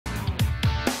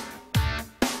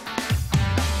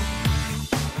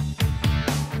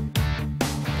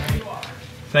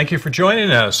Thank you for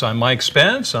joining us. I'm Mike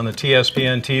Spence on the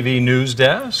TSPN TV news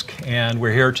desk, and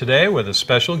we're here today with a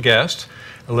special guest,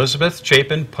 Elizabeth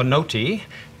Chapin-Pinotti,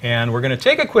 and we're going to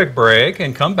take a quick break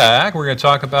and come back. We're going to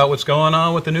talk about what's going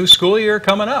on with the new school year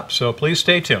coming up, so please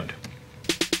stay tuned.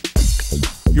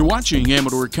 You're watching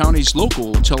Amador County's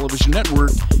local television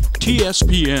network,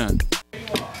 TSPN.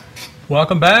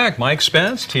 Welcome back. Mike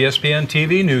Spence, TSPN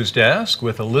TV news desk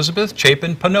with Elizabeth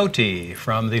Chapin-Pinotti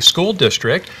from the school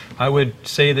district. I would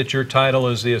say that your title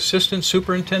is the Assistant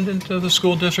Superintendent of the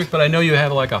school district, but I know you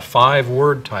have like a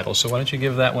 5-word title, so why don't you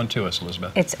give that one to us,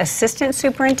 Elizabeth? It's Assistant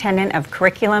Superintendent of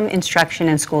Curriculum, Instruction,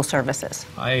 and School Services.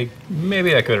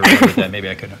 Maybe I could have remembered that, maybe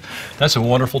I couldn't have. That's a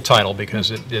wonderful title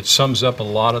because it sums up a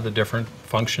lot of the different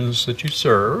functions that you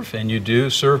serve, and you do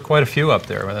serve quite a few up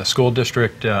there. With a school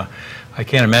district, I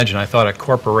can't imagine. I thought a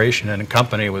corporation and a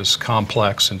company was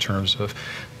complex in terms of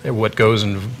what goes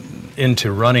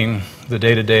into running the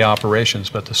day-to-day operations,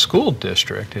 but the school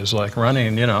district is like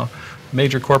running, you know,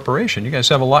 major corporation. You guys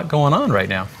have a lot going on right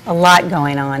now. A lot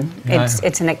going on. Yeah.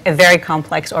 It's a very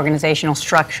complex organizational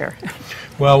structure.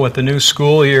 Well, with the new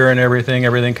school year and everything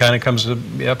kind of comes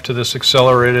up to this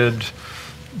accelerated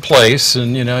place,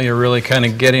 and you know, you're really kind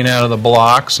of getting out of the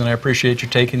blocks, and I appreciate you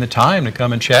taking the time to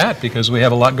come and chat because we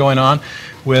have a lot going on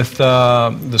with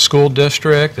the school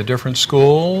district, the different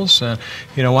schools, and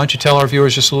you know, why don't you tell our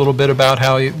viewers just a little bit about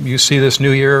how you see this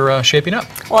new year shaping up?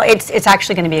 Well, it's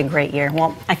actually going to be a great year.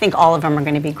 Well, I think all of them are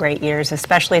going to be great years,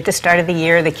 especially at the start of the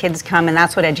year. The kids come, and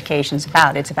that's what education's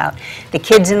about. It's about the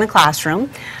kids in the classroom.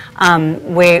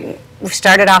 We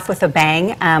started off with a bang.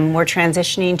 We're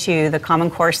transitioning to the Common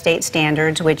Core State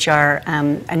Standards, which are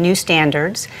new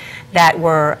standards that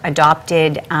were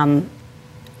adopted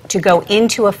to go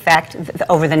into effect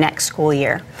over the next school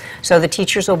year. So the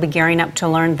teachers will be gearing up to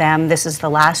learn them. This is the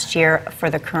last year for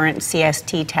the current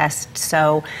CST test,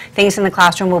 so things in the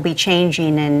classroom will be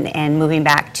changing and moving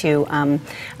back to a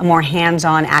more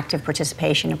hands-on active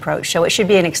participation approach. So it should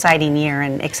be an exciting year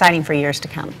and exciting for years to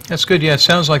come. That's good. Yeah, it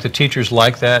sounds like the teachers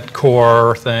like that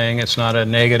core thing. It's not a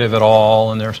negative at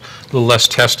all, and there's a little less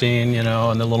testing, you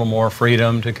know, and a little more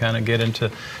freedom to kind of get into,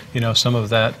 you know, some of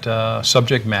that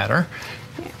subject matter.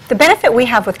 The benefit we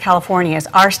have with California is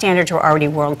our standards were already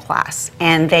world-class,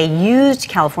 and they used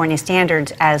California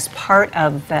standards as part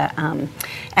of the,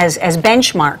 as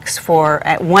benchmarks for,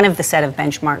 one of the set of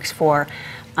benchmarks for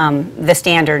the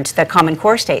standards, the Common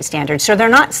Core State Standards. So they're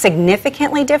not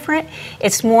significantly different.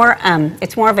 It's more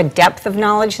of a depth of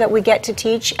knowledge that we get to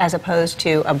teach as opposed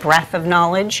to a breadth of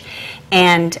knowledge.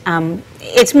 And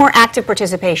it's more active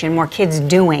participation, more kids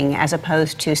doing as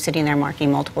opposed to sitting there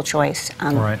marking multiple choice.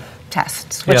 Right.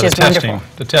 Tests, which is wonderful.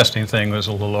 The testing thing was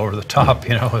a little over the top,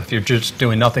 you know, if you're just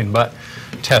doing nothing but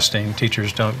testing,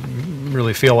 teachers don't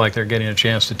really feel like they're getting a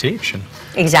chance to teach.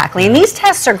 Exactly, and these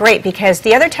tests are great because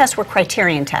the other tests were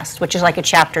criterion tests, which is like a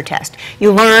chapter test.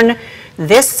 You learn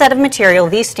this set of material,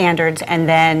 these standards, and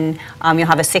then you'll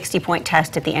have a 60-point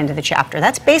test at the end of the chapter.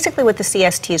 That's basically what the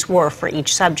CSTs were for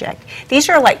each subject. These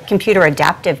are like computer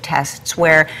adaptive tests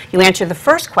where you answer the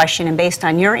first question, and based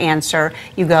on your answer,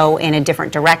 you go in a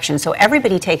different direction. So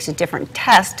everybody takes a different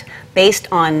test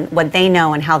based on what they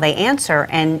know and how they answer,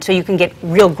 and so you can get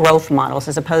real growth models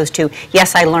as opposed to,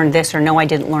 yes, I learned this, or no, I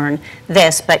didn't learn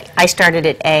this, but I started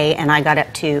at A and I got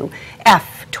up to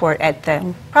F. At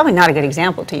the, probably not a good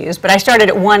example to use, but I started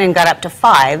at 1 and got up to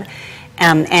 5,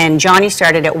 and Johnny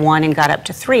started at 1 and got up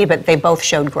to 3, but they both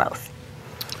showed growth.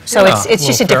 So yeah, it's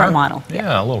just a different model.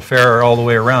 Yeah, a little fairer all the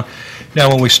way around. Now,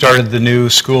 when we started the new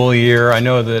school year, I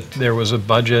know that there was a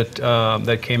budget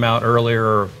that came out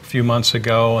earlier, a few months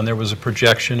ago, and there was a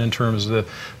projection in terms of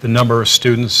the number of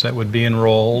students that would be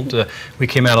enrolled. We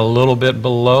came out a little bit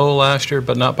below last year,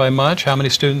 but not by much. How many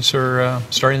students are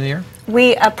starting the year?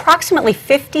 We approximately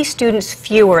 50 students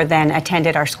fewer than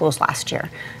attended our schools last year.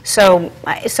 So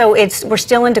we're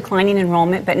still in declining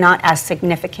enrollment, but not as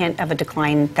significant of a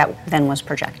decline that then was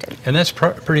projected. And that's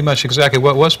pretty much exactly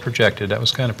what was projected. That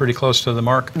was kind of pretty close to the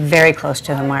mark. Very close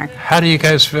to the mark. How do you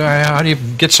guys? How do you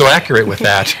get so accurate with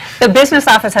that? The business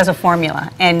office has a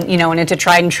formula, and you know, and it's a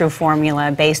tried and true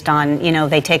formula based on, you know,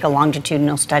 they take a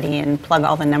longitudinal study and plug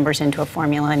all the numbers into a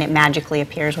formula, and it magically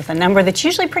appears with a number that's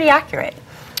usually pretty accurate.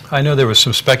 I know there was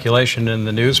some speculation in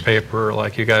the newspaper,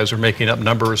 like you guys are making up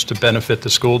numbers to benefit the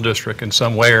school district in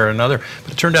some way or another,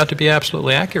 but it turned out to be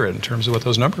absolutely accurate in terms of what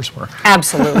those numbers were.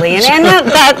 Absolutely, and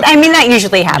that I mean, that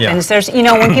usually happens. Yeah. There's, you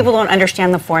know, when people don't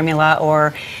understand the formula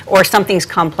or something's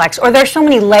complex, or there's so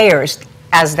many layers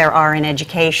as there are in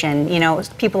education, you know,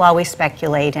 people always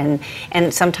speculate,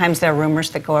 and sometimes there are rumors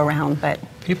that go around, but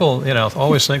people,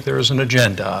 always think there is an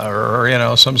agenda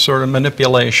or some sort of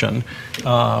manipulation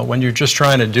when you're just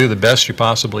trying to do the best you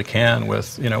possibly can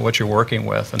with, what you're working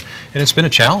with. And it's been a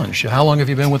challenge. How long have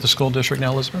you been with the school district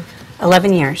now, Elizabeth?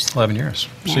 11 years. 11 years.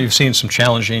 Yeah. So you've seen some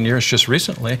challenging years just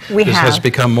recently. We have. Has it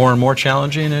become more and more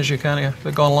challenging as you kind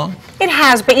of gone along? It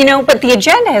has, but but the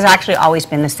agenda has actually always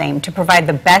been the same, to provide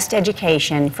the best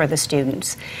education for the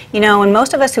students. And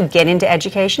most of us who get into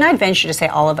education, I'd venture to say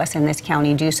all of us in this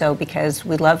county do so because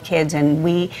we love kids, and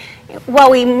we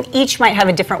each might have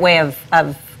a different way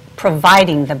of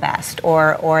providing the best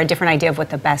or a different idea of what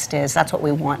the best is. That's what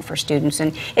we want for students.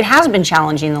 And it has been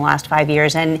challenging the last 5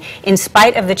 years, and in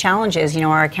spite of the challenges,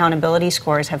 our accountability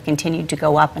scores have continued to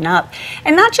go up and up.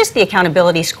 And not just the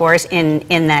accountability scores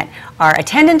in that our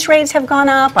attendance rates have gone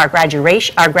up, our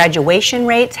graduation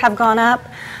rates have gone up,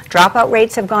 dropout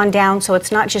rates have gone down, so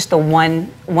it's not just the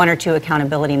one or two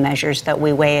accountability measures that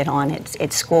we weigh it on.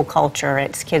 It's school culture,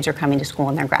 it's kids are coming to school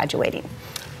and they're graduating.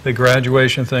 The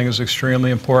graduation thing is extremely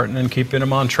important, and keeping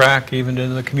them on track even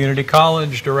in the community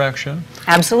college direction.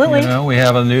 Absolutely. We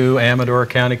have a new Amador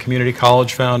County Community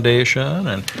College Foundation,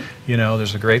 and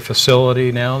there's a great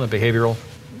facility now, the Behavioral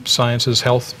Sciences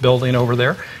Health Building over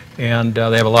there, and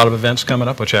they have a lot of events coming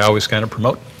up, which I always kind of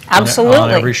promote. Absolutely.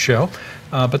 On every show.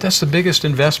 But that's the biggest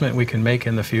investment we can make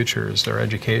in the future is their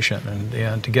education,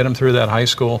 and to get them through that high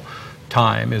school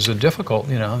time is a difficult,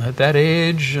 at that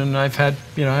age, and I've had,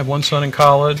 I have one son in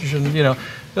college, and,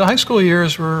 the high school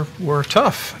years were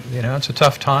tough. It's a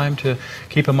tough time to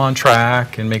keep them on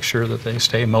track and make sure that they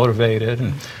stay motivated.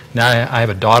 And now I have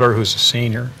a daughter who's a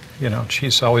senior.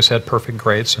 She's always had perfect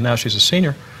grades, so now she's a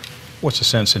senior. What's the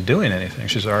sense in doing anything?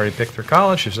 She's already picked her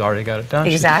college, she's already got it done.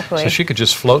 Exactly. So she could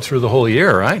just float through the whole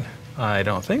year, right? I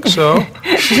don't think so.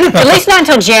 At least not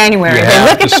until January. You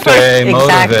have to stay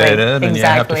motivated, Exactly. and you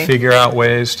have to figure out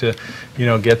ways to,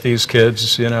 get these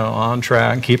kids, on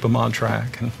track, keep them on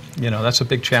track, and that's a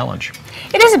big challenge.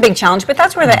 It is a big challenge, but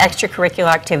that's where the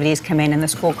extracurricular activities come in and the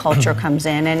school culture comes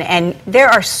in. And there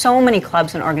are so many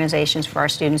clubs and organizations for our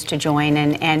students to join.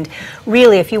 And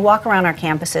really, if you walk around our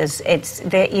campuses,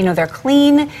 they're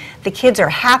clean, the kids are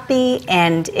happy,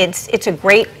 and it's a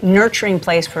great nurturing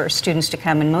place for students to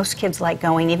come. And most kids like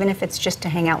going, even if it's just to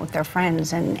hang out with their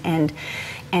friends and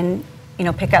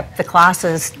pick up the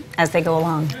classes as they go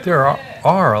along. There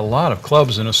are a lot of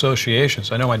clubs and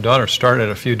associations. I know my daughter started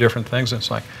a few different things, and it's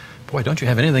like, boy, don't you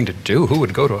have anything to do? Who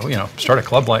would go to, start a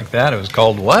club like that? It was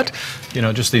called what?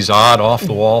 Just these odd,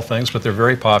 off-the-wall things, but they're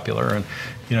very popular, and,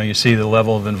 you see the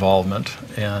level of involvement,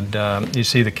 and you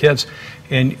see the kids.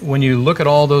 And when you look at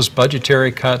all those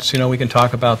budgetary cuts, we can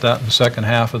talk about that in the second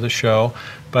half of the show,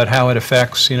 but how it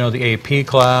affects, the AP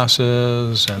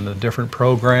classes and the different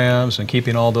programs and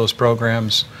keeping all those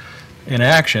programs in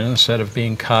action instead of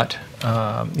being cut.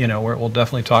 We'll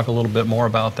definitely talk a little bit more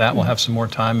about that. We'll have some more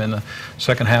time in the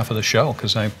second half of the show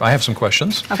because I have some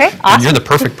questions. Okay, awesome. And you're the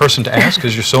perfect person to ask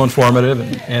because you're so informative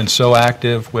and so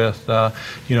active with,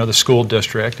 the school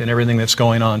district and everything that's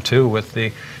going on too with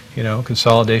the,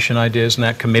 consolidation ideas and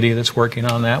that committee that's working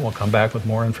on that. We'll come back with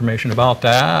more information about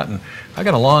that. And I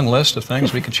got a long list of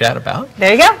things we could chat about.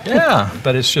 There you go. Yeah,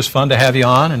 but it's just fun to have you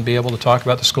on and be able to talk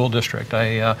about the school district.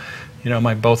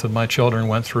 Both of my children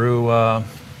went through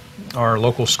our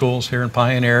local schools here in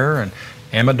Pioneer and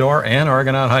Amador and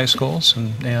Argonaut High Schools,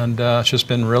 and it's just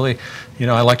been really,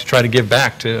 I like to try to give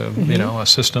back to, a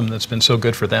system that's been so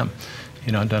good for them.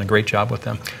 I've done a great job with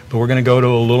them. But we're going to go to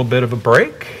a little bit of a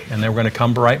break, and then we're going to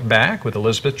come right back with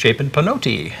Elizabeth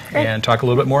Chapin-Pinotti and talk a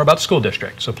little bit more about the school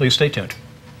district. So please stay tuned.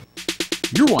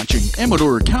 You're watching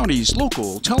Amador County's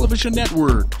local television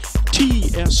network,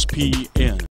 TSPN.